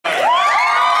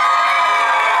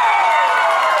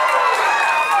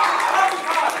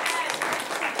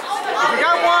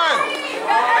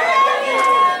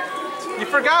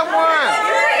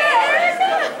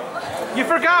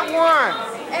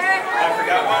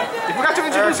You forgot to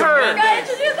introduce her. You forgot to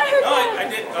introduce her. No, I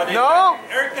did. No?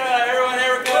 Erica, everyone,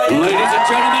 Erica. Ladies and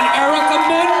gentlemen, Erica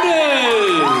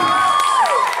Mendez.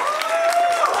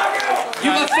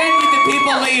 You've offended the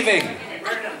people leaving.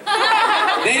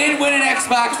 They didn't win an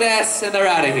Xbox S and they're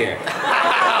out of here.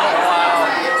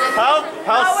 How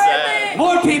sad.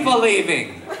 More people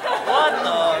leaving. What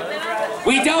the?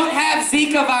 We don't have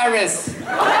Zika virus.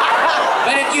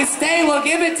 But if you stay, we'll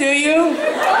give it to you.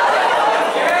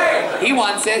 He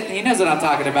wants it. He knows what I'm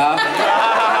talking about.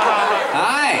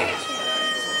 Hi.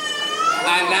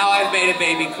 Now I've made a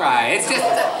baby cry. It's just...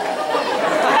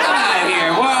 I'm out of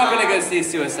here. We're all gonna go see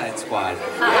Suicide Squad.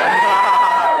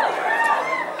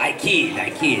 I keyed.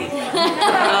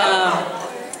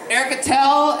 Erica,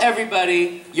 tell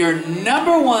everybody your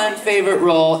 #1 favorite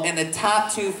role and the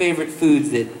top 2 favorite foods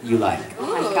that you like. Oh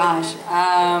my gosh.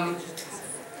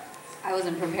 I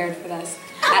wasn't prepared for this.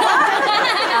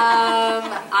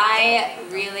 I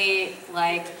really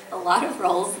like a lot of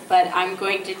roles, but I'm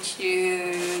going to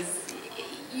choose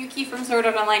Yuki from Sword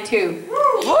Art Online 2.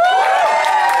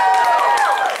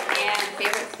 And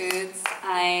favorite foods,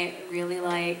 I really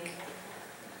like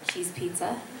cheese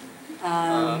pizza.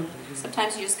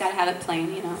 Sometimes you just gotta have it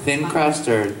plain, you know. Thin crust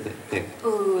or thick?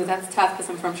 Ooh, that's tough because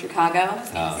I'm from Chicago.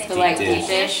 Oh, So like deep deep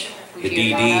dish, from The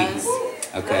Giordano's, DD.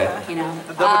 Okay. you know.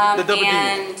 The double D.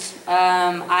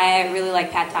 I really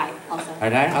like pad thai also.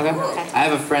 Alright, okay. I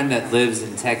have a friend that lives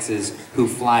in Texas who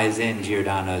flies in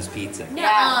Giordano's pizza.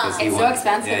 Yeah, 'Cause he it's so wants-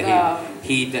 expensive yeah,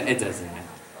 though. it doesn't.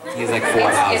 He's like 4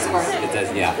 It's houses. worth it. It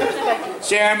does, yeah.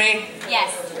 Jeremy,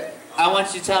 Yes. I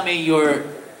want you to tell me your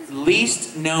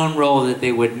least known role that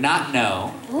they would not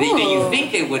know, that you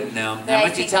think they wouldn't know. And I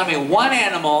want you to tell me one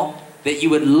animal that you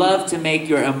would love to make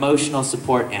your emotional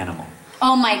support animal.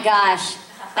 Oh my gosh,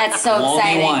 that's so Only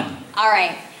exciting. one. All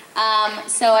right,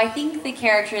 so I think the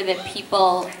character that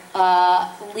people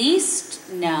least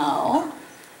know.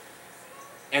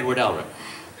 Edward Elric.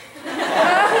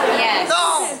 Yes.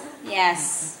 No!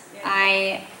 Yes,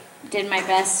 I did my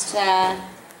best.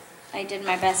 I did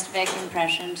my best Vic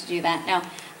impression to do that. No,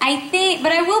 I think,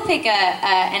 but I will pick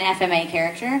an FMA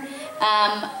character.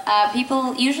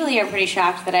 People usually are pretty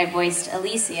shocked that I voiced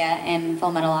Alicia in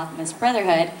Full Metal Alchemist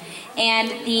Brotherhood, and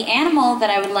the animal that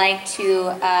I would like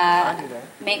to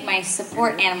make my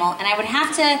support animal, and I would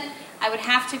have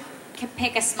to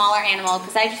pick a smaller animal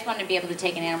because I just want to be able to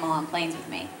take an animal on planes with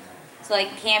me. So like,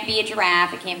 it can't be a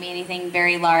giraffe, it can't be anything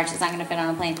very large. It's not going to fit on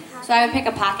a plane. So I would pick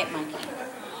a pocket monkey.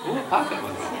 Ooh, pocket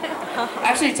monkey.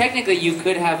 Actually, technically, you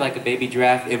could have like a baby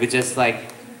giraffe. It would just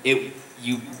like you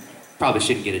probably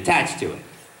shouldn't get attached to it.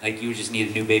 Like you just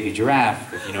need a new baby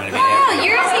giraffe, if you know what I mean. Oh,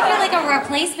 you're thinking like a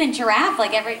replacement giraffe,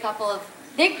 like every couple of...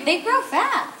 They grow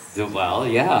fast. Well,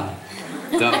 yeah.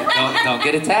 Don't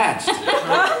get attached.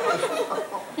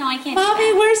 No, I can't.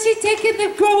 Mommy, where's he taking the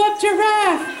grow-up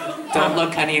giraffe? Don't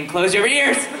look, honey, and close your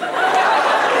ears.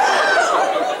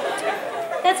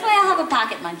 That's why I'll have a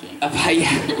pocket monkey. Yeah.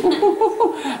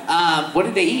 What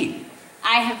did they eat?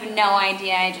 I have no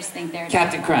idea. I just think they're...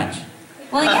 Captain Crunch.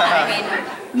 Well, yeah, I mean,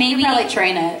 maybe... Probably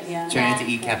train it, yeah. Train it to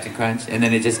eat Captain Crunch, and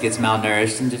then it just gets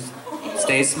malnourished and just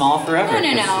stays small forever.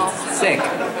 No. It's sick.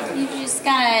 You just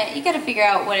gotta figure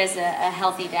out what is a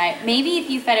healthy diet. Maybe if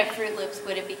you fed it Fruit Loops,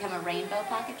 would it become a rainbow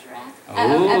pocket giraffe?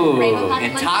 Ooh, rainbow pocket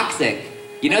and monkey? toxic.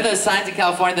 You know those signs in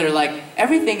California that are like,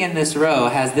 everything in this row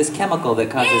has this chemical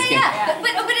that causes cancer? Yeah. But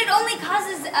it only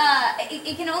causes,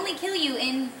 it can only kill you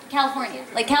in California.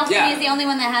 Like, California is the only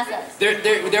one that has those.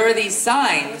 There are these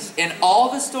signs in all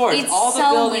the stores, It's all the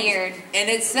so buildings, weird. and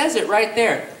it says it right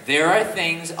there. There are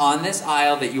things on this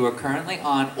aisle that you are currently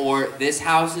on, or this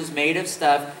house is made of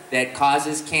stuff that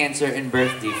causes cancer and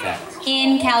birth defects.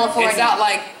 In California.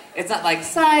 It's not like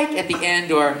psych at the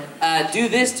end or do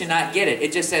this to not get it.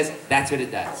 It just says that's what it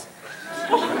does.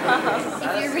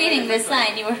 If you're reading this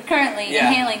sign, you are currently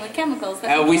inhaling the chemicals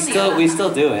that We still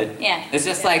do it. Yeah. It's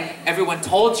just like everyone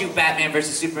told you Batman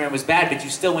versus Superman was bad, but you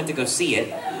still went to go see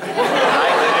it.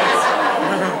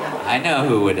 I know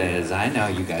who it is. I know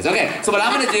you guys. Okay, so what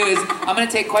I'm gonna do is I'm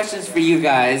gonna take questions for you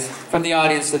guys from the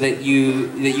audience so that you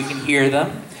can hear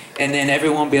them, and then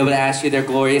everyone will be able to ask you their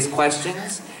glorious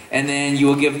questions. And then you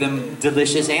will give them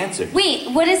delicious answers. Wait,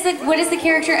 what is the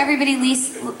character everybody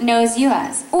least knows you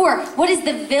as? Or what is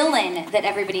the villain that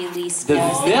everybody least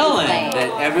knows? The villain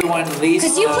that everyone least.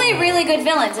 Because you play really good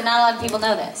villains, and not a lot of people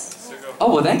know this.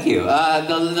 Oh well, thank you.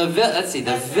 Let's see,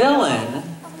 the villain.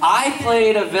 I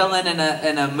played a villain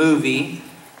in a movie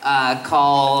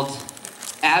called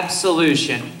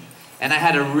Absolution, and I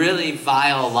had a really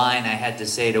vile line I had to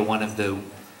say to one of the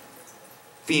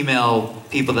female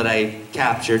people that I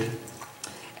captured,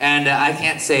 And I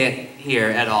can't say it here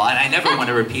at all, and I never want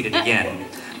to repeat it again.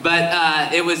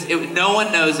 But no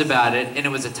one knows about it, and it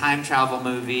was a time travel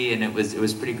movie, and it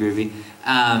was pretty groovy.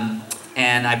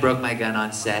 And I broke my gun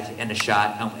on set in a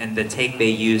shot, and the take they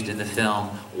used in the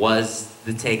film was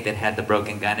the take that had the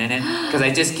broken gun in it, because I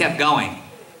just kept going.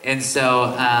 And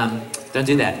so, don't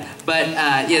do that. But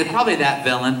yeah, probably that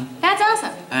villain. That's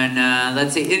awesome. And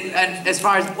let's see, and as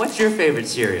far as, what's your favorite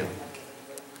cereal?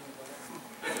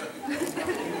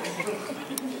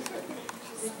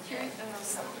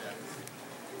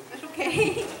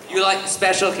 You like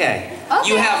Special K. Okay.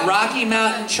 You have Rocky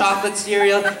Mountain chocolate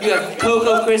cereal. You have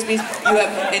Cocoa Krispies. You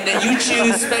have, and then you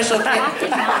choose Special K.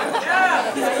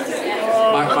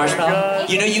 Marshmallow.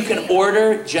 You know you can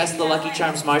order just the Lucky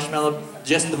Charms marshmallow,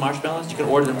 just the marshmallows. You can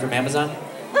order them from Amazon.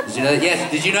 Did you know that?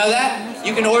 Yes. Did you know that?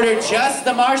 You can order just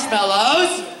the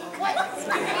marshmallows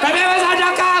from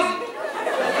Amazon.com.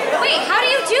 Wait, how do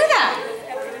you do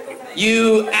that?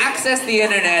 You access the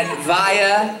internet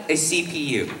via a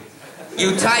CPU.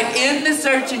 You type in the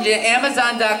search engine,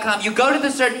 Amazon.com, you go to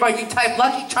the search bar, you type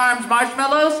Lucky Charms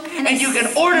marshmallows, and you can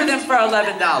order them for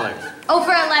 $11. Oh,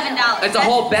 for $11. It's a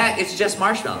whole bag, it's just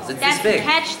marshmallows. It's That's this big. the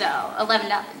catch, though,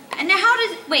 $11. And now how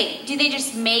does, wait, do they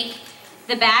just make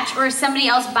the batch, or is somebody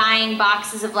else buying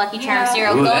boxes of Lucky Charms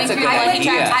cereal, Ooh, going that's a through good Lucky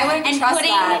idea. Charms, I wouldn't and trust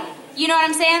putting, that. you know what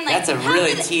I'm saying? Like, That's a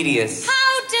really tedious. How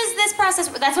does this process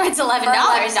work? That's why it's $11.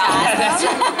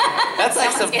 That's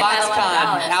like some Someone's getting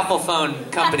that Foxconn $11. Apple phone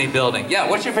company building. Yeah,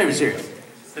 what's your favorite cereal?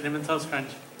 Cinnamon Toast Crunch.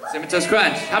 Cinnamon Toast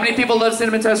Crunch. How many people love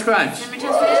Cinnamon Toast Crunch? Cinnamon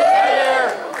Toast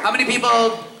Crunch. How many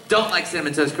people don't like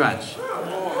Cinnamon Toast Crunch?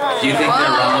 Do you think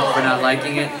they're wrong for not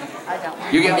liking it? I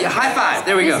don't. You give me a high five.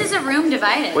 There we go. This is a room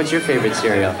divided. What's your favorite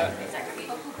cereal?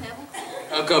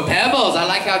 Cocoa Pebbles. I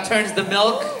like how it turns the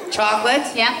milk chocolate.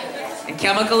 Yeah. And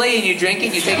chemically, and you drink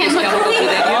it, you take these chemicals within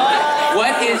you.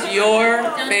 What is your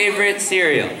favorite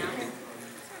cereal? Okay,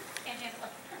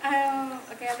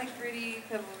 I like Fruity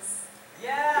Pebbles.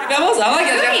 Pebbles? I like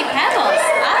Fruity it. Pebbles.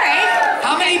 All right.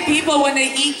 How many people, when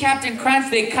they eat Captain Crunch,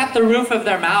 they cut the roof of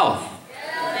their mouth?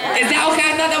 Is that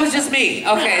okay? I thought that was just me.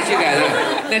 Okay, it's you guys.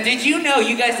 Now, did you know,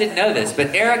 you guys didn't know this,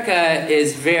 but Erica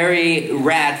is very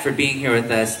rad for being here with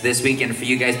us this weekend for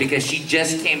you guys, because she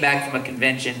just came back from a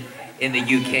convention in the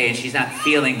UK and she's not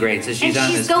feeling great, so she's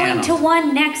on this panel. And she's going to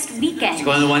one next weekend. She's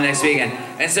going to one next weekend.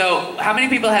 And so, how many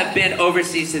people have been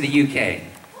overseas to the UK?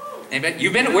 Anybody?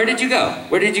 You've been, where did you go?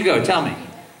 Where did you go? Tell me.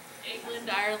 England,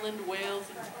 Ireland, Wales,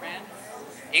 and France.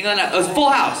 England, it was full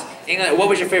house. England, what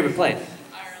was your favorite place?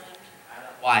 Ireland.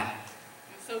 Why?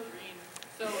 It was so green.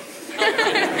 So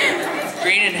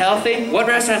Green and healthy? What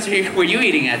restaurants were you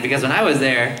eating at? Because when I was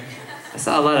there, I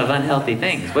saw a lot of unhealthy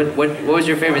things. What was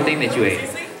your favorite thing that you ate?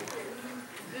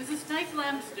 there's this nice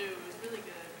lamb stew. It was really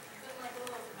good.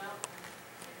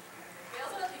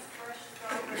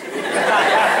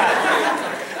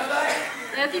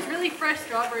 They had these really fresh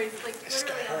strawberries, like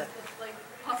literally, like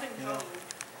Puffin Cove.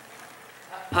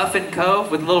 Puffin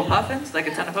Cove with little puffins? Like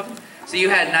a ton of puffins? So you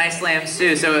had nice lamb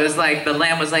stew, so it was like the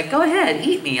lamb was like, go ahead,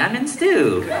 eat me, I'm in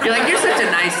stew. You're like, you're such a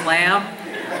nice lamb.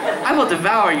 I will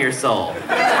devour your soul.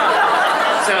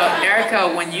 So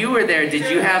Erica, when you were there, did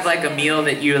you have like a meal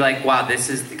that you were like, wow, this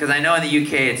is, because I know in the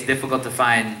UK it's difficult to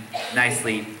find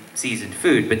nicely seasoned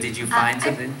food, but did you find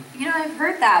something? I've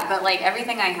heard that, but like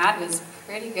everything I had was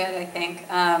pretty good, I think.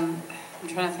 I'm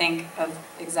trying to think of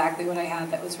exactly what I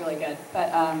had that was really good,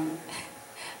 but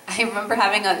I remember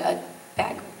having a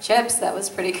bag of chips that was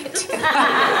pretty good too.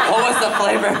 What was the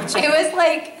flavor of chips? It was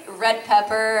like red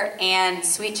pepper and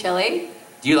sweet chili.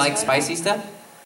 Do you like spicy stuff?